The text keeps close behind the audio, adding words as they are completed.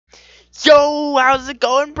Yo, how's it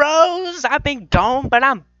going, bros? I've been gone, but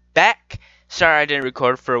I'm back. Sorry I didn't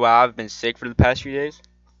record for a while. I've been sick for the past few days.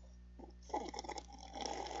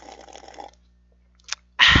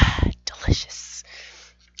 Delicious.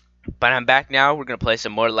 But I'm back now. We're gonna play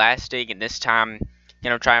some more Lasting, and this time,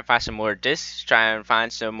 try and find some more discs, try and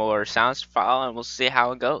find some more sounds to follow, and we'll see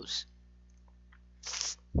how it goes.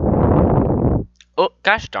 Oh,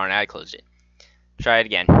 gosh darn it, I closed it. Try it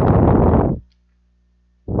again.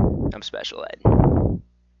 I'm special ed.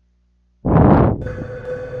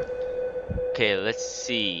 Okay, let's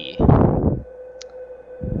see.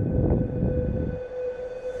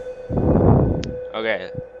 Okay,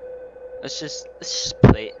 let's just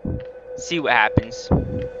play it. See what happens.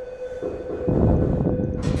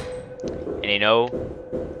 And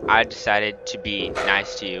I decided to be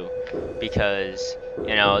nice to you because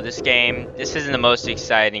this isn't the most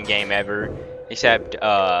exciting game ever, except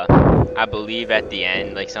I believe at the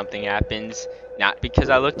end like something happens, not because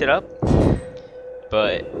I looked it up,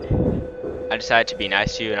 but I decided to be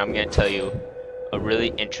nice to you, and I'm gonna tell you a really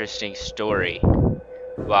interesting story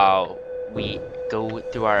while we go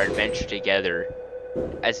through our adventure together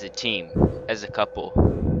as a team, as a couple.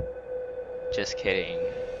 Just kidding.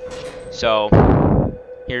 So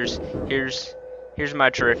here's my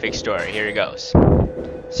terrific story. Here it goes.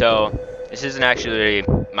 So this isn't actually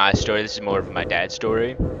my story, this is more of my dad's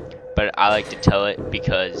story, but I like to tell it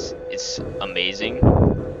because it's amazing.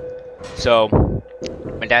 So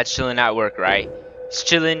my dad's chilling at work, right? He's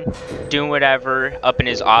chilling, doing whatever up in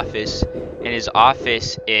his office, and his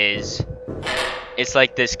office it's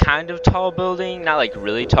like this kind of tall building, not like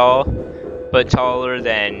really tall, but taller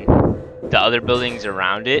than the other buildings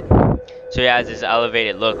around it. So he has this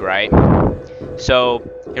elevated look, right? So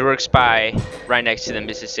he works right next to the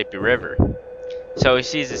Mississippi River. So he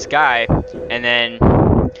sees this guy, and then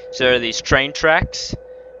so there are these train tracks,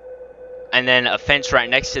 and then a fence right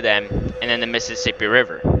next to them, and then the Mississippi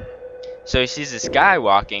River. So he sees this guy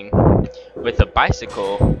walking with a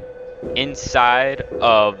bicycle inside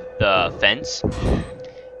of the fence.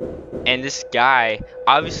 And this guy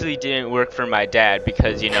obviously didn't work for my dad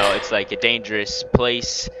because, it's like a dangerous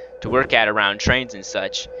place to work at around trains and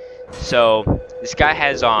such. So this guy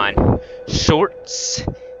has on shorts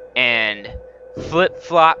and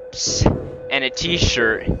flip-flops and a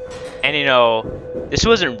t-shirt. And this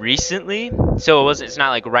wasn't recently, so it's not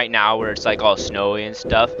like right now where it's like all snowy and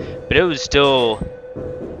stuff, but it was still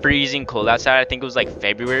freezing cold outside. I think it was like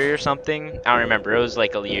February or something. I don't remember. It was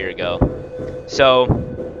like a year ago. So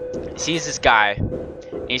he sees this guy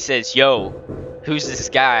and he says, "Yo, who's this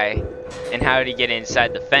guy and how did he get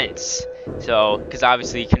inside the fence?" So because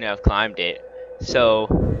obviously he couldn't have climbed it. So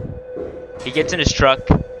he gets in his truck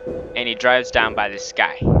and he drives down by this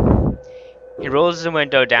guy. He rolls the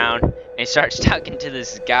window down and he starts talking to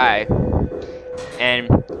this guy,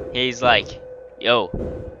 and he's like, "Yo,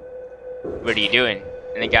 what are you doing?"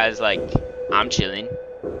 And the guy's like, "I'm chilling."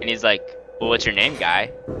 And he's like, "Well, what's your name,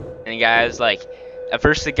 guy?" And the guy's like, at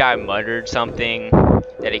first the guy muttered something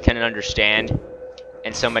that he couldn't understand,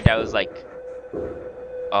 and so my dad was like,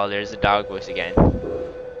 "Oh, there's the dog voice again."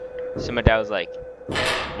 So my dad was like,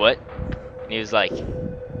 "What?" And he was like,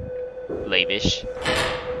 "Labish."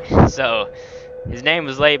 So his name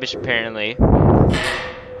was Labish apparently.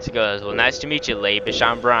 So he goes, "Well, nice to meet you, Labish.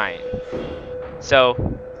 I'm Brian." So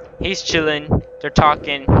he's chilling, they're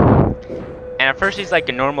talking, and at first he's like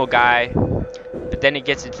a normal guy, but then he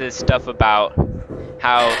gets into this stuff about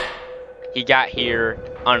how he got here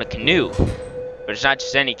on a canoe. But it's not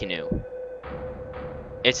just any canoe,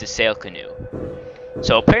 it's a sail canoe.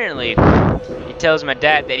 So apparently he tells my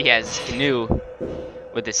dad that he has this canoe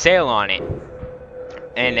with a sail on it,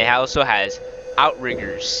 and it also has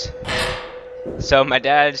outriggers. So my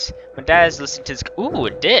dad's listening to this. Ooh, a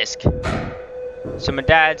disc. So my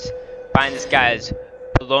dad's buying this guy's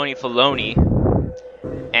baloney,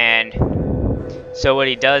 and so what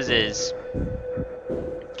he does is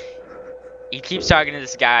he keeps talking to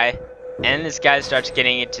this guy, and this guy starts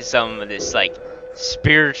getting into some of this like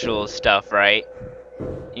spiritual stuff, right?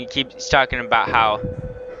 He keeps talking about how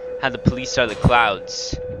the police are the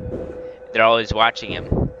clouds. They're always watching him.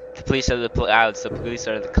 The police are the clouds. The police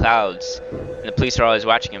are the clouds. And the police are always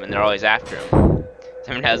watching him, and they're always after him.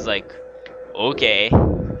 So my dad's like, "Okay."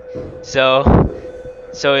 So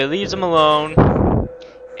he leaves him alone,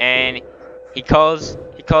 and he calls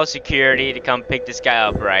security to come pick this guy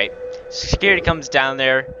up, right? Security comes down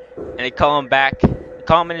there, and they call him back. They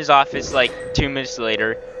call him in his office like 2 minutes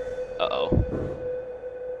later. Uh-oh.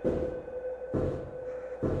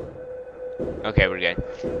 Okay, we're good.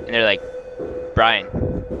 And they're like, "Brian,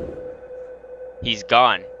 he's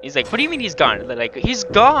gone. He's like, what do you mean he's gone? They're like, he's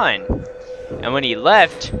gone. And when he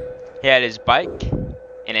left, he had his bike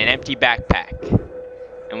and an empty backpack.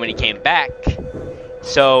 And when he came back,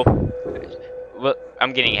 so, well,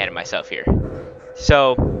 I'm getting ahead of myself here.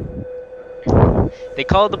 So, they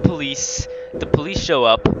call the police show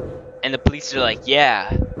up, and the police are like,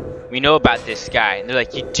 yeah, we know about this guy. And they're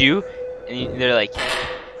like, you do? And they're like,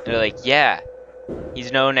 yeah.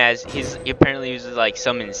 He's known as, apparently he was like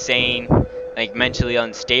some insane, like mentally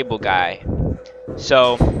unstable guy.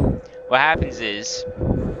 So, what happens is,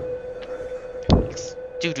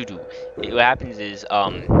 he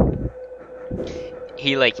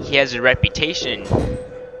has a reputation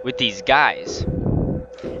with these guys.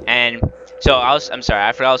 And so I'm sorry,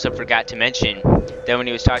 I also forgot to mention that when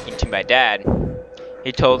he was talking to my dad,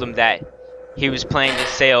 he told him that he was planning to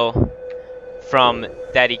sail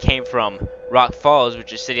he came from Rock Falls,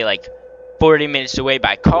 which is a city like 40 minutes away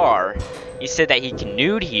by car. He said that he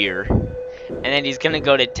canoed here, and then he's gonna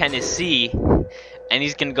go to Tennessee, and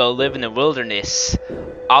he's gonna go live in the wilderness,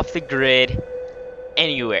 off the grid,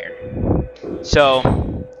 anywhere.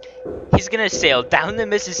 So he's gonna sail down the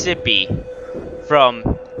Mississippi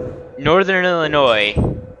from northern Illinois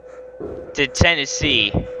to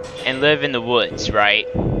Tennessee and live in the woods, right?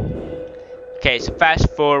 Okay, so fast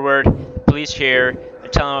forward, police here, they're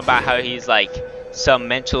telling him about how he's like some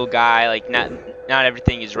mental guy, like not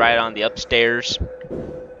everything is right on the upstairs.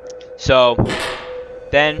 So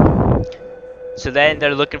then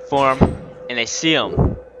they're looking for him, and they see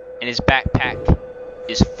him, and his backpack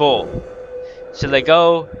is full. So they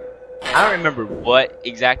go, I don't remember what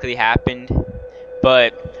exactly happened,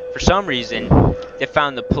 but for some reason, they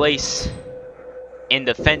found the place in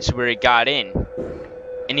the fence where he got in.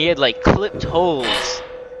 And he had like clipped holes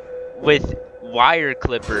with wire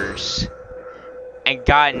clippers and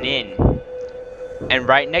gotten in. And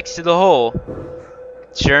right next to the hole,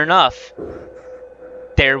 sure enough,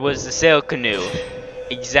 there was the sail canoe.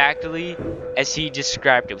 Exactly as he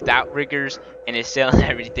described it, without riggers and his sail and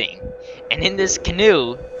everything. And in this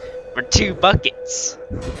canoe were 2 buckets.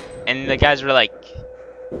 And the guys were like,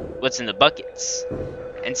 what's in the buckets?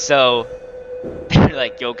 And so they're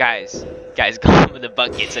like, yo guys, go open the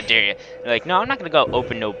buckets, I dare you. They're like, no, I'm not gonna go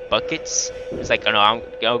open no buckets. It's like, oh no, I'm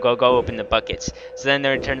go open the buckets. So then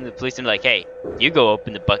they're turning to the police and they're like, hey, you go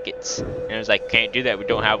open the buckets. And it was like, can't do that, we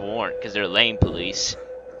don't have a warrant, because they're lame police.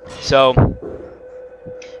 So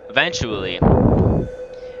eventually,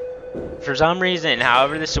 for some reason,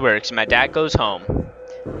 however this works, my dad goes home.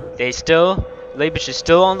 Labish is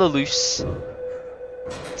still on the loose.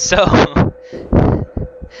 So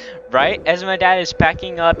right as my dad is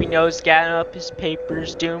packing up, gathering up his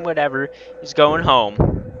papers, doing whatever, he's going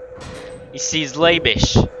home. He sees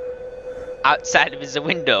Labish outside of his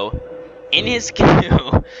window in his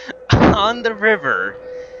canoe on the river,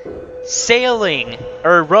 sailing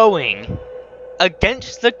or rowing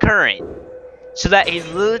against the current, so that he's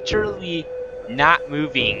literally not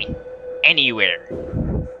moving anywhere.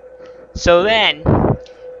 So then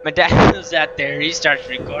my dad goes out there, he starts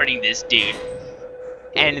recording this dude.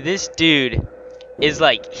 And this dude is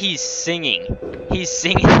like, he's singing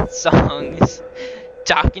songs,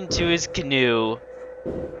 talking to his canoe,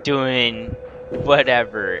 doing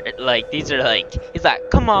whatever. Like, these are like, he's like,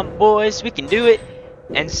 come on boys, we can do it.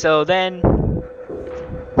 And so then,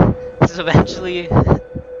 eventually,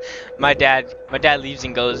 my dad leaves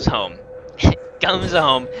and goes home. Comes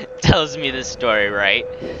home, tells me the story, right?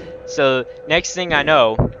 So, next thing I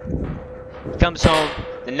know, he comes home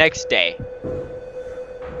the next day.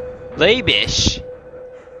 Labish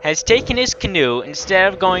has taken his canoe,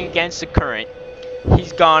 instead of going against the current,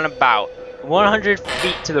 he's gone about 100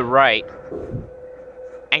 feet to the right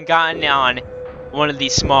and gotten on one of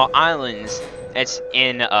these small islands that's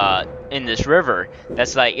in this river.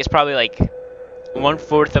 That's like, it's probably like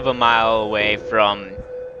 1/4 of a mile away from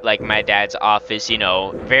like my dad's office,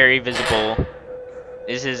 very visible.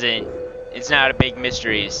 It's not a big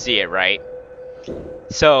mystery to see it, right?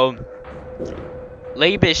 So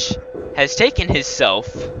Labish has taken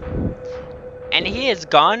himself, and he has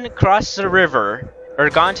gone across the river, or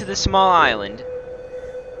gone to the small island,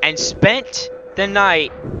 and spent the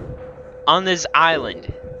night on this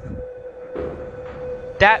island.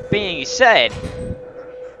 That being said,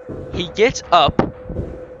 he gets up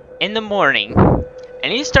in the morning,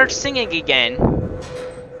 and he starts singing again,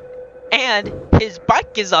 and his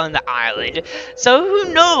bike is on the island, so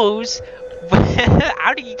who knows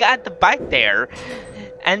how do you got the bike there?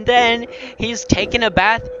 And then he's taking a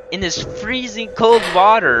bath in this freezing cold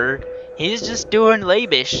water. He's just doing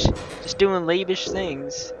Labish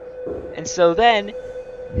things. And so then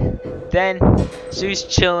so he's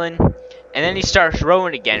chilling, And then he starts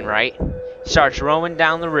rowing again, right? Starts rowing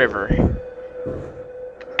down the river.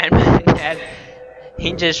 And my dad,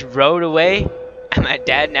 he just rowed away. And my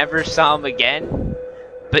dad never saw him again.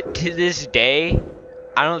 But to this day,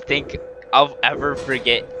 I don't think I'll ever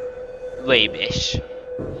forget Labish.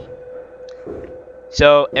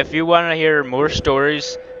 So if you want to hear more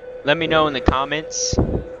stories, let me know in the comments.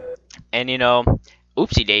 And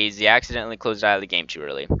oopsie daisy, I accidentally closed out of the game too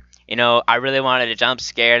early. I really wanted to jump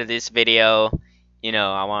scare to this video.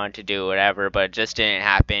 I wanted to do whatever, but it just didn't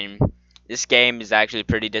happen. This game is actually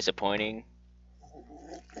pretty disappointing.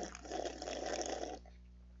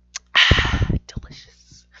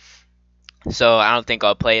 Delicious. So I don't think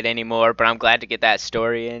I'll play it anymore, but I'm glad to get that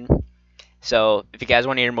story in. So if you guys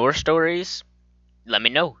want to hear more stories, let me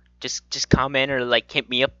know. Just comment or like hit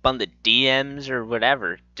me up on the DMs or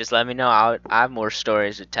whatever. Just let me know. I have more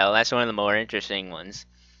stories to tell. That's one of the more interesting ones.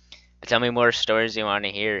 But tell me more stories you want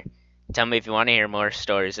to hear. Tell me if you want to hear more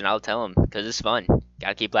stories, and I'll tell them because it's fun.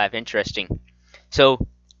 Gotta keep life interesting. So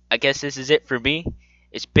I guess this is it for me.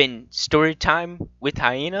 It's been story time with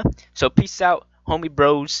Hyena. So peace out, homie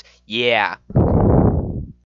bros. Yeah.